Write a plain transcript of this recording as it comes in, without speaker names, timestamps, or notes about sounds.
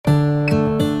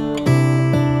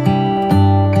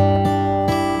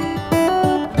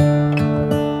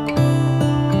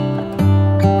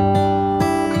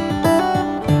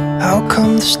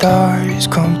the stars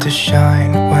come to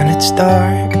shine when it's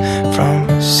dark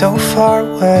from so far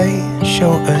away,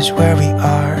 show us where we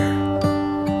are.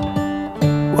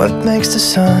 What makes the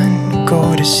sun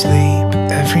go to sleep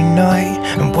every night,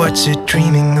 and what's it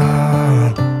dreaming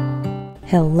of?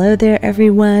 Hello there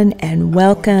everyone, and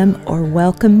welcome or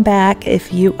welcome back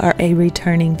if you are a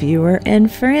returning viewer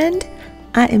and friend.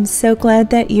 I am so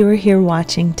glad that you are here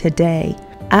watching today.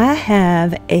 I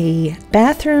have a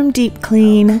bathroom deep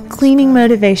cleaning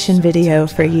motivation video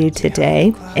for you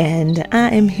today, and I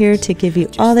am here to give you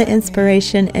all the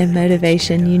inspiration and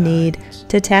motivation you need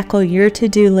to tackle your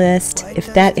to-do list.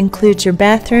 If that includes your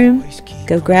bathroom,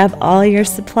 go grab all your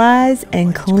supplies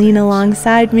and clean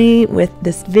alongside me with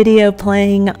this video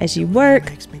playing as you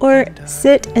work, or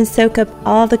sit and soak up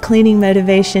all the cleaning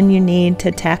motivation you need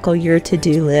to tackle your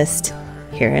to-do list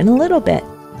here in a little bit.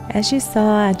 As you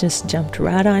saw, I just jumped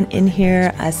right on in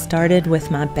here. I started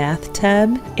with my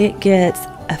bathtub. It gets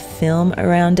a film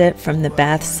around it from the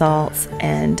bath salts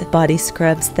and body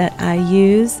scrubs that I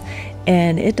use,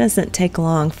 and it doesn't take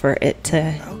long for it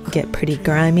to get pretty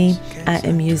grimy. I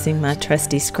am using my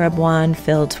trusty scrub wand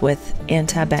filled with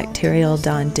antibacterial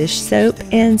Dawn dish soap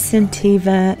and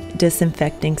Scentiva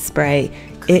disinfecting spray.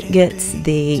 It gets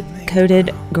the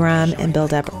coated grime and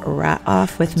buildup right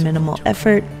off with minimal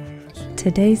effort.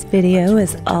 Today's video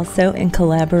is also in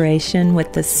collaboration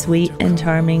with the sweet and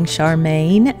charming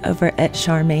Charmayne over at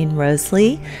Charmayne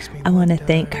Rosely. I want to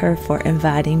thank her for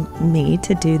inviting me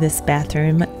to do this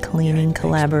bathroom cleaning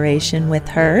collaboration with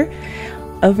her.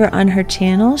 Over on her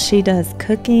channel, she does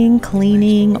cooking,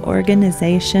 cleaning,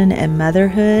 organization, and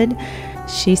motherhood.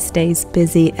 She stays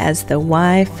busy as the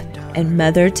wife and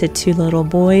mother to 2 little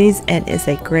boys, and is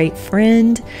a great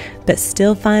friend, but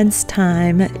still finds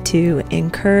time to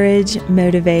encourage,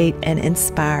 motivate, and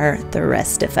inspire the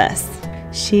rest of us.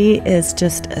 She is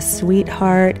just a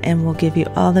sweetheart and will give you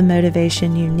all the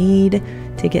motivation you need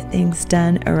to get things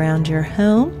done around your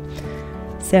home.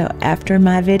 So after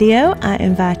my video, I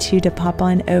invite you to pop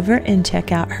on over and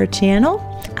check out her channel.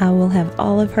 I will have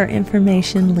all of her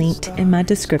information linked in my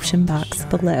description box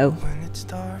below.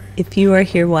 If you are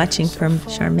here watching from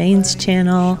Charmayne's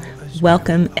channel,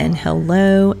 welcome and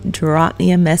hello. Drop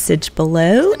me a message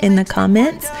below in the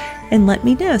comments and let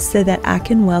me know so that I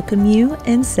can welcome you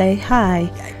and say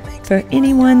hi. For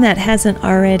anyone that hasn't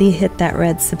already hit that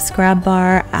red subscribe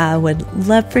bar, I would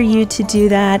love for you to do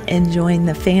that and join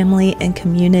the family and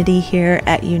community here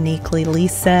at Uniquely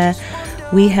Lisa.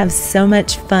 We have so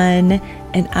much fun,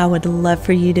 and I would love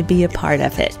for you to be a part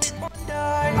of it.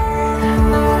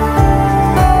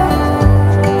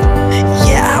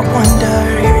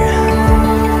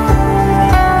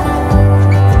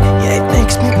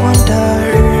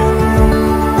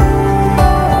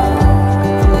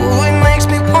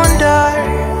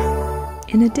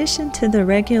 In addition to the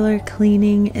regular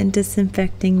cleaning and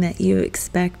disinfecting that you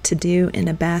expect to do in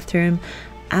a bathroom,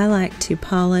 I like to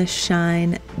polish,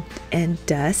 shine, and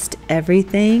dust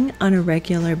everything on a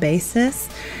regular basis,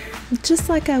 just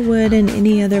like I would in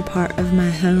any other part of my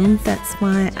home. That's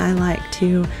why I like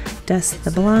to dust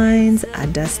the blinds, I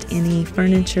dust any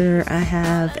furniture I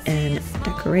have and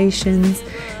decorations,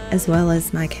 as well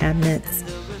as my cabinets,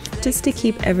 just to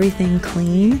keep everything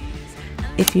clean.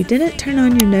 If you didn't turn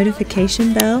on your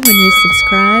notification bell when you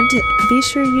subscribed, be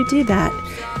sure you do that,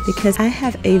 because I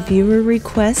have a viewer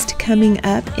request coming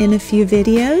up in a few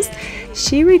videos.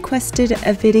 She requested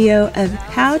a video of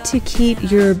how to keep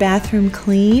your bathroom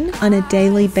clean on a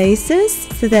daily basis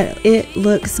so that it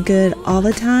looks good all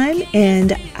the time,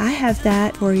 and I have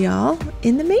that for y'all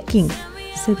in the making.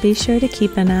 So be sure to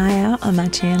keep an eye out on my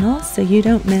channel so you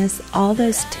don't miss all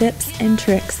those tips and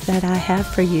tricks that I have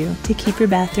for you to keep your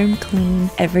bathroom clean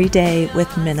every day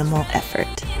with minimal effort.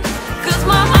 'Cause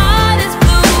my heart is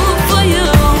blue for you.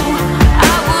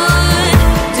 I would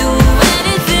do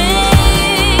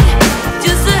anything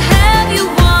just to have you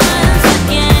once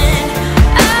again.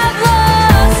 I've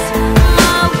lost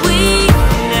my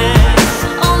weakness,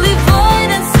 only void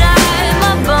inside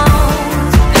my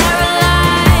bones,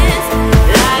 paralyzed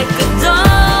like a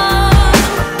dog,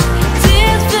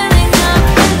 tears filling up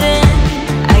within.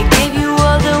 I gave you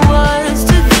all there was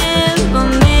to give of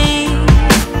me.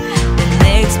 The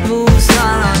next move's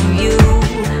all on you,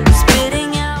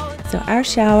 spitting out. So our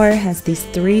shower has these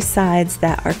 3 sides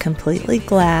that are completely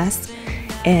glass,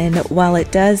 and while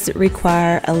it does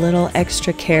require a little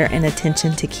extra care and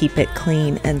attention to keep it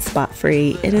clean and spot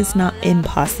free, it is not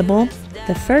impossible.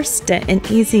 The first and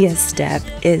easiest step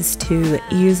is to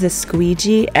use a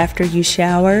squeegee after you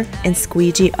shower and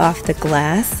squeegee off the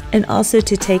glass, and also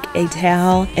to take a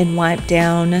towel and wipe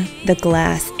down the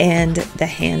glass and the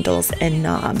handles and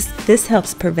knobs. This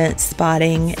helps prevent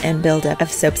spotting and buildup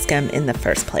of soap scum in the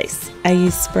first place. I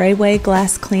use Sprayway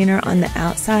glass cleaner on the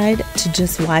outside to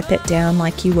just wipe it down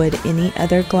like you would any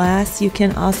other glass. You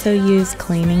can also use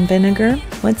cleaning vinegar.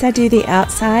 Once I do the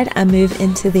outside, I move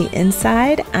into the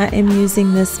inside. I am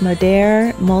using this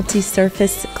Modere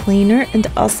multi-surface cleaner and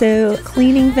also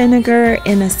cleaning vinegar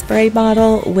in a spray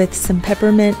bottle with some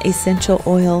peppermint essential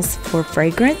oils for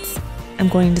fragrance. I'm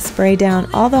going to spray down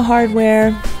all the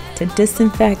hardware to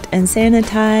disinfect and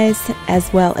sanitize,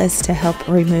 as well as to help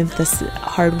remove the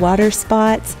hard water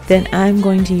spots. Then I'm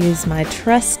going to use my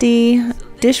trusty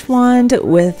dish wand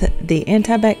with the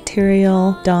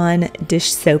antibacterial Dawn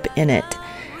dish soap in it.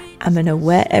 I'm going to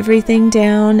wet everything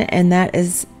down, and that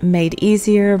is made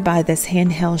easier by this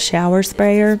handheld shower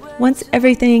sprayer. Once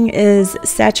everything is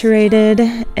saturated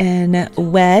and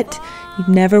wet, you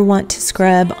never want to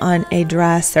scrub on a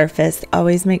dry surface.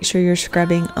 Always make sure you're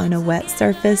scrubbing on a wet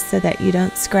surface so that you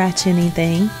don't scratch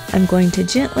anything. I'm going to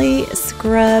gently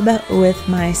scrub with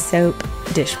my soap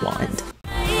dish wand.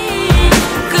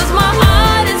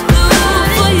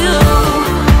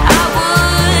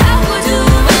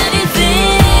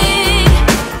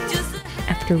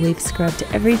 After we've scrubbed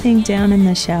everything down in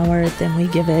the shower, then we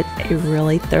give it a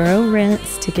really thorough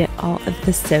rinse to get all of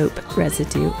the soap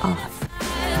residue off.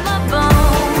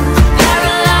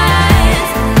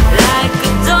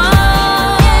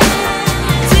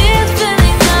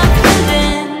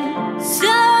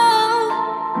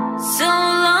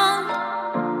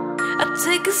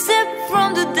 Take a sip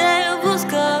from the devil's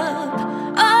cup.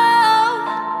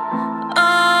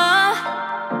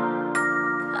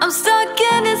 I'm stuck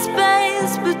in this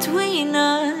space between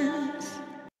us.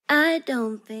 I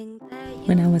don't think that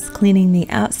When I was cleaning the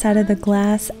outside of the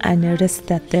glass, I noticed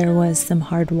that there was some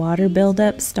hard water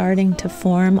buildup starting to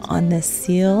form on this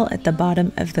seal at the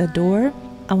bottom of the door.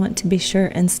 I want to be sure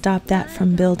and stop that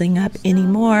from building up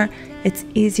anymore. It's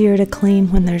easier to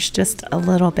clean when there's just a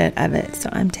little bit of it. So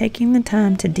I'm taking the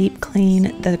time to deep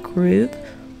clean the groove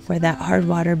where that hard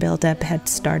water buildup had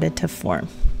started to form.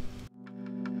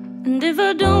 And if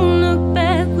I don't look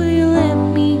back, will you let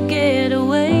me get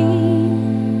away?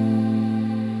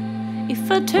 If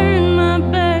I turn my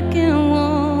back and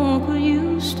walk, will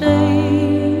you stay?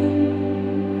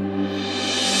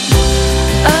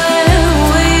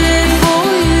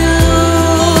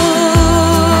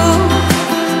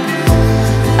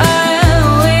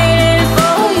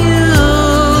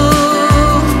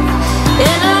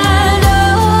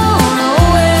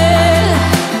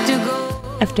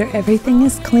 After everything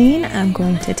is clean, I'm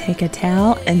going to take a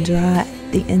towel and dry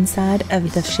the inside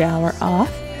of the shower off.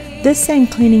 This same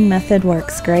cleaning method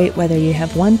works great whether you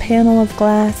have one panel of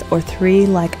glass or 3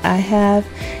 like I have.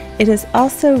 It is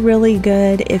also really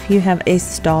good if you have a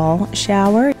stall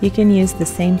shower. You can use the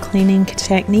same cleaning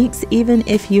techniques even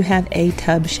if you have a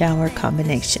tub shower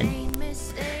combination.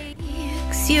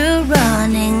 You're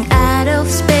running out of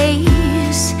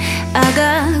space. I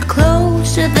got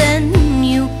closer than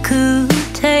you could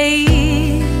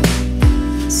take.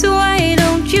 So why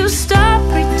don't you stop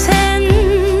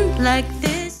pretend like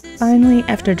this is... Finally,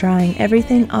 after drying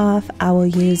everything off, I will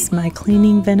use my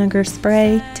cleaning vinegar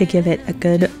spray to give it a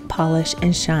good polish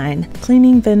and shine.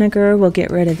 Cleaning vinegar will get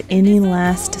rid of any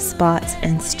last spots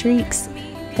and streaks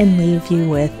and leave you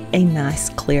with a nice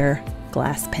clear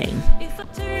glass pane. If I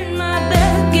turn my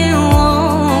back and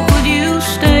walk, would you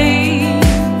stay?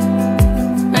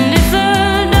 And if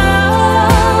I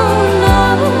don't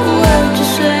know what to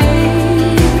say,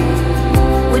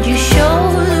 would you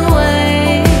show the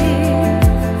way?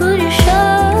 Would you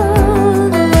show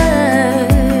the way?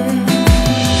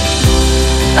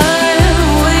 I'm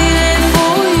waiting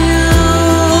for you.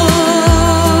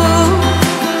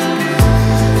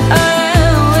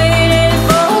 I'm waiting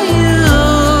for you.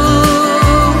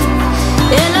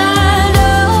 And I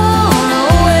don't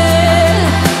know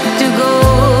where to go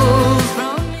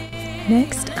from here.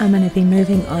 Next, I'm going to be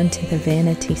moving on to the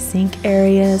vanity sink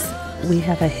areas. We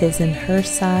have a his and her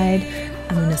side.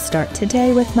 I'm going to start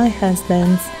today with my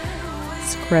husband's.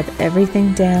 Scrub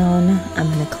everything down. I'm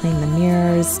going to clean the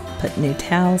mirrors, put new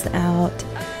towels out.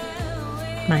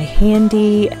 My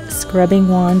handy scrubbing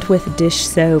wand with dish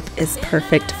soap is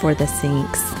perfect for the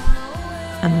sinks.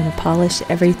 I'm going to polish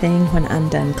everything when I'm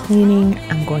done cleaning.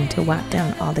 I'm going to wipe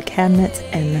down all the cabinets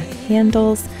and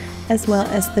handles, as well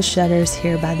as the shutters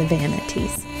here by the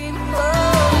vanities.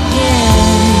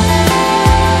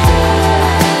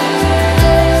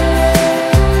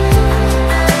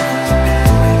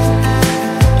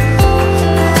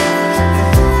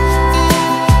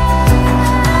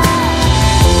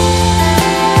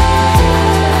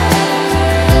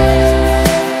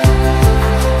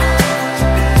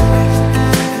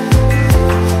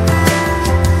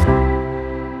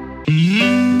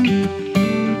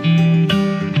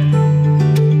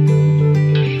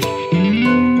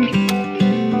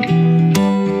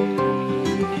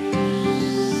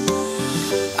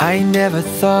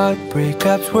 Never thought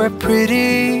breakups were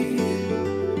pretty.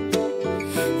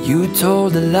 You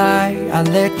told a lie, I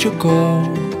let you go.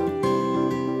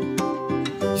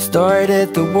 You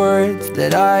started the words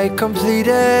that I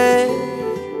completed,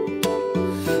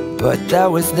 but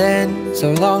that was then,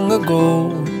 so long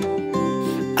ago.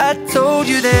 I told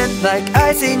you then, like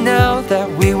I say now,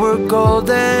 that we were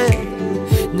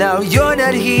golden. Now you're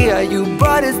not here, you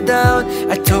brought us down,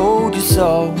 I told you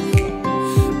so.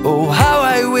 Oh, how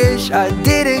I wish I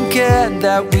didn't care,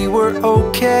 that we were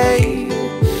okay,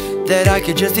 that I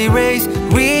could just erase,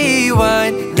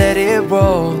 rewind, let it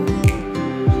roll.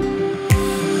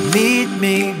 Meet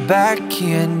me back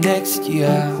here next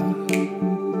year,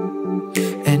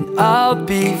 and I'll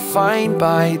be fine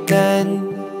by then.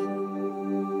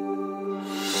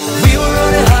 We were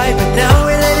on a high, but now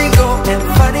we're letting go, and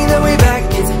finding the way back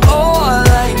is all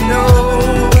I know.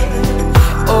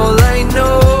 All I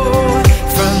know.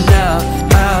 From now,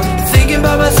 I'm thinking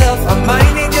about myself, I'm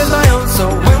minding just my own, so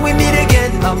when we meet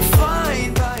again, I'm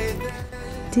fine by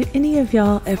then. Do any of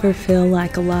y'all ever feel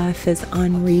like life is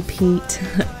on repeat?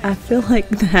 I feel like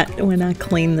that when I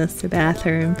clean this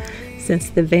bathroom, since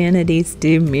the vanities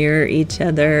do mirror each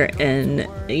other and,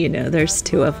 you know, there's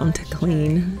two of them to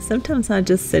clean. Sometimes I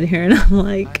just sit here and I'm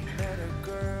like,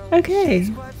 okay,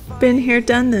 been here,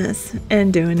 done this,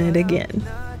 and doing it again.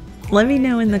 Let me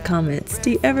know in the comments,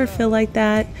 do you ever feel like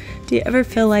that? Do you ever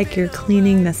feel like you're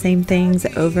cleaning the same things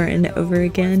over and over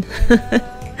again?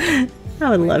 I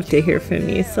would love to hear from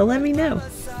you, so let me know.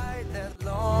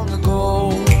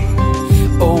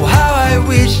 Oh, how I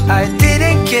wish I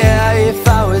didn't care, if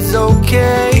I was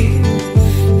okay,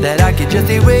 that I could just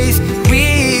erase,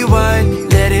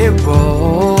 rewind, let it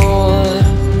roll.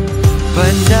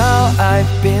 But now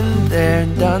I've been there,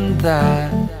 done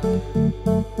that,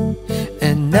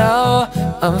 and now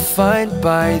I'm fine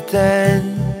by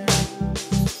then.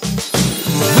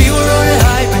 We were on a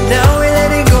high, but now we're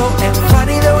letting go, and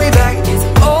finding the way back is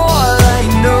all I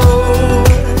know.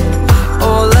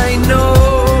 All I know.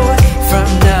 From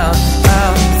now,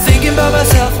 I'm thinking about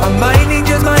myself, I'm minding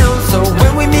just my own, so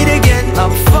when we meet again,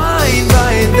 I'm fine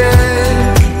by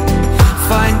then.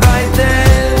 Fine by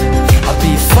then, I'll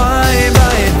be fine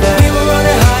by then. We were on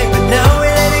a high, but now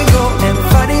we're letting go, and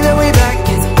finding the way back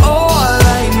is all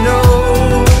I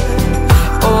know.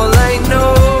 All I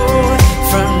know.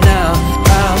 From now,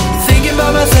 I'm thinking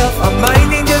about myself, I'm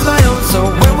minding just my own, so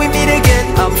when we meet again,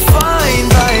 I'm fine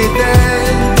by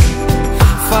then.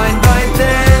 Fine by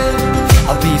then,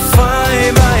 I'll be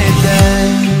fine by then.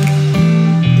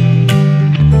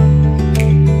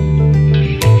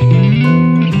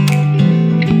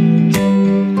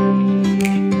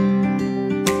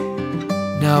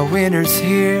 Now winter's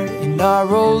here in our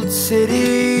old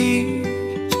city,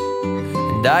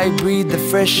 and I breathe the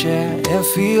fresh air and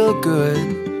feel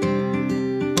good.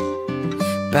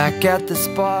 Back at the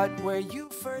spot where you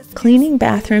first... Cleaning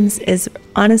bathrooms is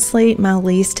honestly my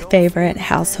least favorite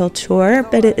household chore,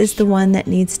 but it is the one that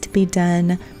needs to be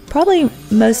done probably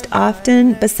most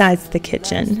often besides the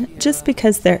kitchen, just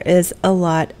because there is a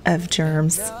lot of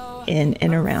germs in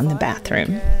and around the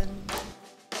bathroom.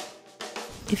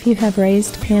 If you have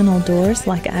raised panel doors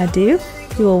like I do,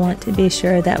 you will want to be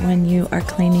sure that when you are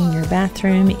cleaning your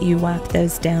bathroom, you wipe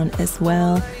those down as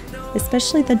well.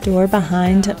 Especially the door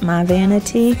behind my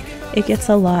vanity, it gets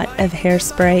a lot of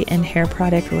hairspray and hair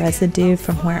product residue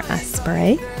from where I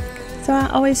spray. So I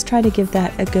always try to give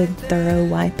that a good thorough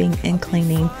wiping and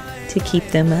cleaning to keep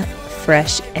them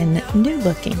fresh and new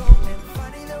looking.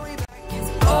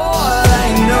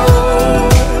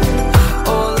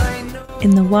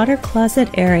 In the water closet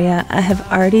area, I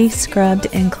have already scrubbed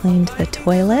and cleaned the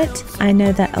toilet. I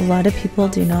know that a lot of people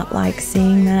do not like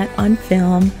seeing that on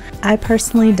film. I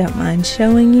personally don't mind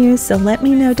showing you, so let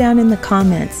me know down in the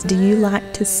comments, do you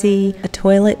like to see a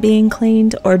toilet being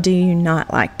cleaned or do you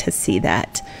not like to see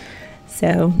that?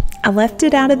 So I left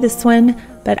it out of this one,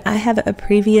 but I have a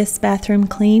previous bathroom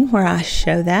clean where I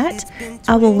show that.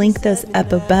 I will link those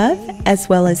up above as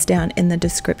well as down in the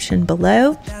description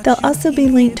below. They'll also be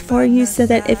linked for you so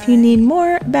that if you need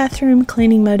more bathroom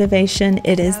cleaning motivation,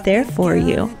 it is there for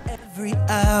you. Every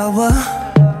hour,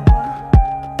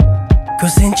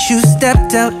 'cause since you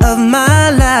stepped out of my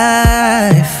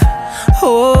life,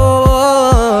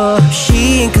 oh,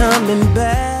 she ain't coming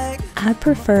back. I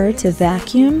prefer to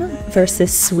vacuum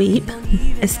versus sweep,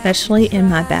 especially in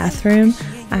my bathroom.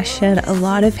 I shed a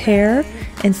lot of hair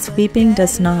and sweeping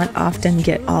does not often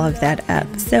get all of that up.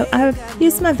 So I've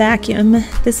used my vacuum.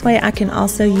 This way I can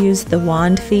also use the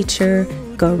wand feature,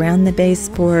 go around the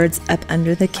baseboards, up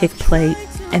under the kick plate,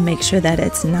 and make sure that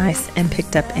it's nice and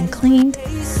picked up and cleaned.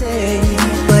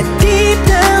 But deep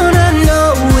down I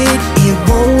know it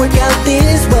won't work out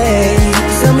this way.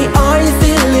 Tell me, are you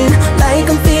feeling like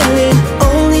I'm feeling?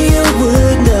 Only you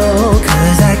would know,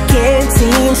 'cause I can't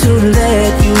seem to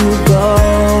let you go.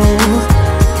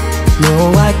 No,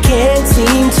 I can't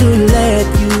seem to let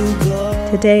you go.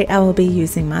 Today I will be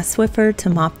using my Swiffer to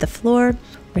mop the floor.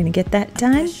 We're going to get that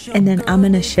done, and then I'm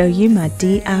going to show you my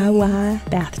DIY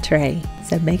bath tray.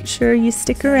 So make sure you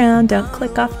stick around. Don't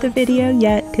click off the video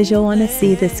yet, because you'll want to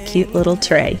see this cute little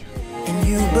tray. And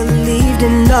you believed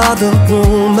in all the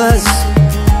rumors.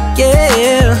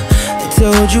 Yeah, they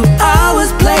told you I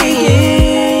was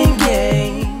playing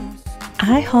games.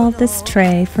 I hauled this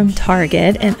tray from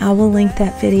Target, and I will link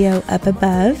that video up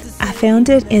above. I found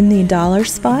it in the dollar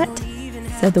spot.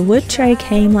 So the wood tray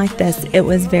came like this. It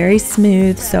was very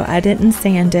smooth, so I didn't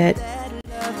sand it.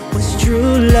 Was true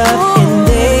love, and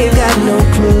they've got no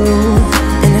clue,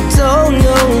 and I don't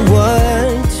know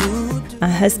what to do. My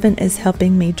husband is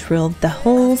helping me drill the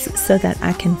holes so that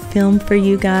I can film for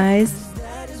you guys.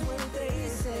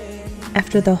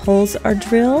 After the holes are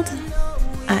drilled,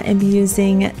 I am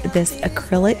using this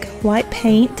acrylic white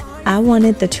paint. I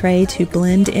wanted the tray to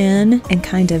blend in and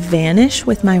kind of vanish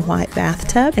with my white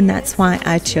bathtub, and that's why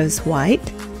I chose white.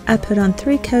 I put on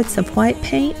 3 coats of white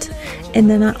paint, and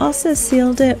then I also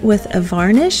sealed it with a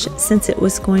varnish since it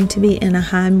was going to be in a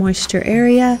high moisture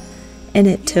area, and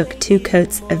it took 2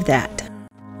 coats of that.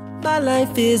 My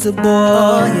life is a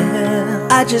bore, yeah.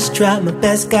 I just try my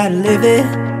best, gotta live it,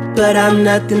 but I'm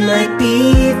nothing like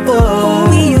before.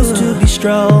 We used to be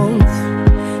strong,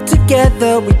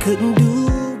 together we couldn't do.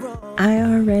 I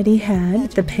already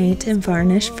had the paint and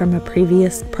varnish from a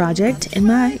previous project in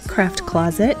my craft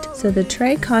closet, so the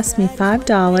tray cost me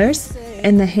 $5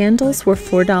 and the handles were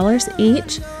 $4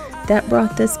 each. That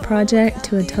brought this project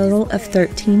to a total of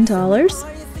 $13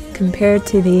 compared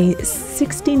to the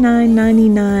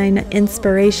 $69.99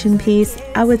 inspiration piece.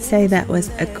 I would say that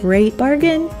was a great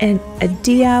bargain and a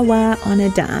DIY on a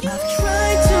dime. I've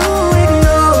tried to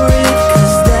ignore it,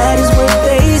 'cause that is what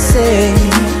they say,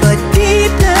 but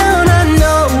deep down I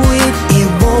know it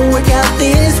won't work out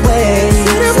this way.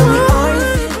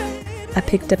 I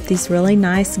picked up these really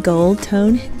nice gold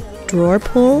tone drawer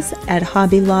pulls at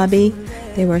Hobby Lobby.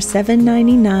 They were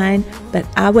 $7.99, but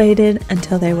I waited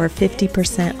until they were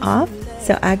 50% off,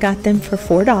 so I got them for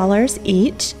 $4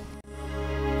 each.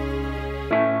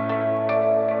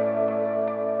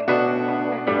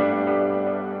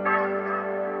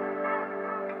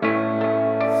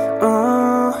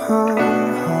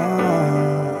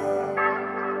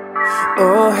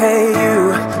 Oh hey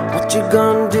you, what you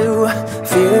gonna do?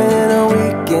 Feeling in a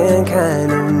weekend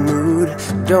kind of mood.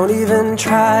 Don't even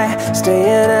try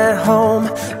staying at home.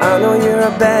 I know you're a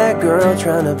bad girl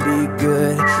trying to be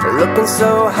good. Looking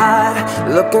so hot,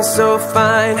 looking so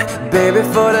fine. Baby,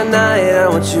 for tonight I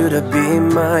want you to be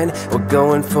mine. We're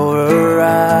going for a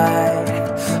ride.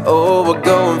 Oh, we're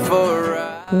going for a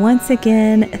ride. Once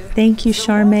again, thank you,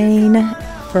 Charmayne,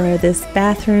 for this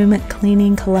bathroom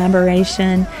cleaning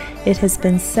collaboration. It has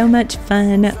been so much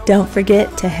fun. Don't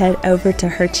forget to head over to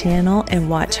her channel and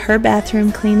watch her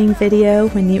bathroom cleaning video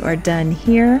when you are done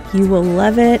here. You will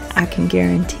love it. I can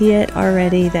guarantee it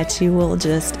already that you will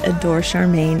just adore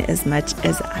Charmayne as much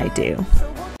as I do.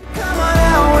 Come on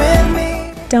out with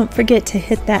me. Don't forget to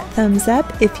hit that thumbs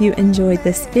up if you enjoyed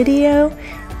this video,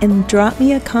 and drop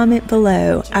me a comment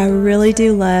below. I really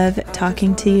do love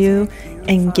talking to you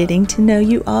and getting to know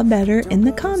you all better in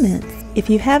the comments. If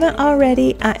you haven't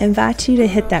already, I invite you to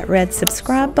hit that red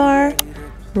subscribe bar,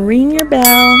 ring your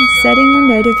bell, setting your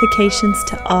notifications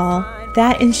to all.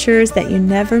 That ensures that you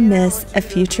never miss a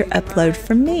future upload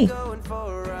from me.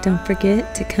 Don't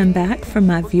forget to come back for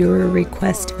my viewer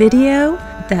request video.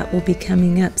 That will be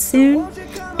coming up soon.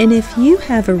 And if you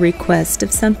have a request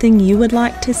of something you would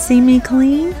like to see me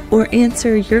clean or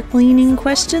answer your cleaning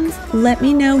questions, let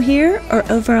me know here or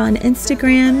over on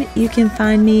Instagram. You can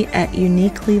find me at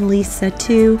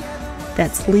UniquelyLisa2.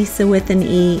 That's Lisa with an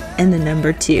E and the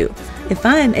number 2. If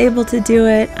I am able to do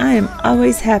it, I am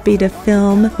always happy to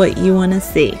film what you want to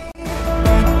see.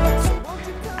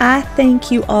 I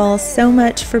thank you all so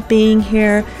much for being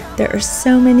here. There are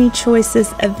so many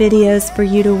choices of videos for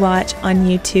you to watch on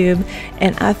YouTube,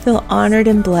 and I feel honored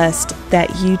and blessed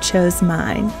that you chose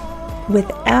mine.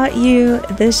 Without you,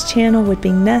 this channel would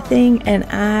be nothing, and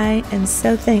I am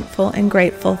so thankful and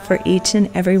grateful for each and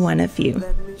every one of you.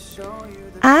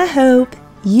 I hope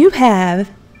you have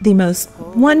the most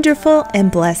wonderful and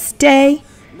blessed day,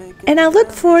 and I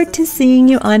look forward to seeing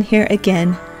you on here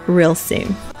again real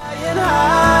soon.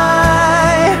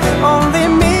 Only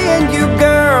me and you,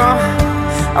 girl.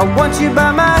 I want you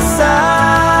by my side.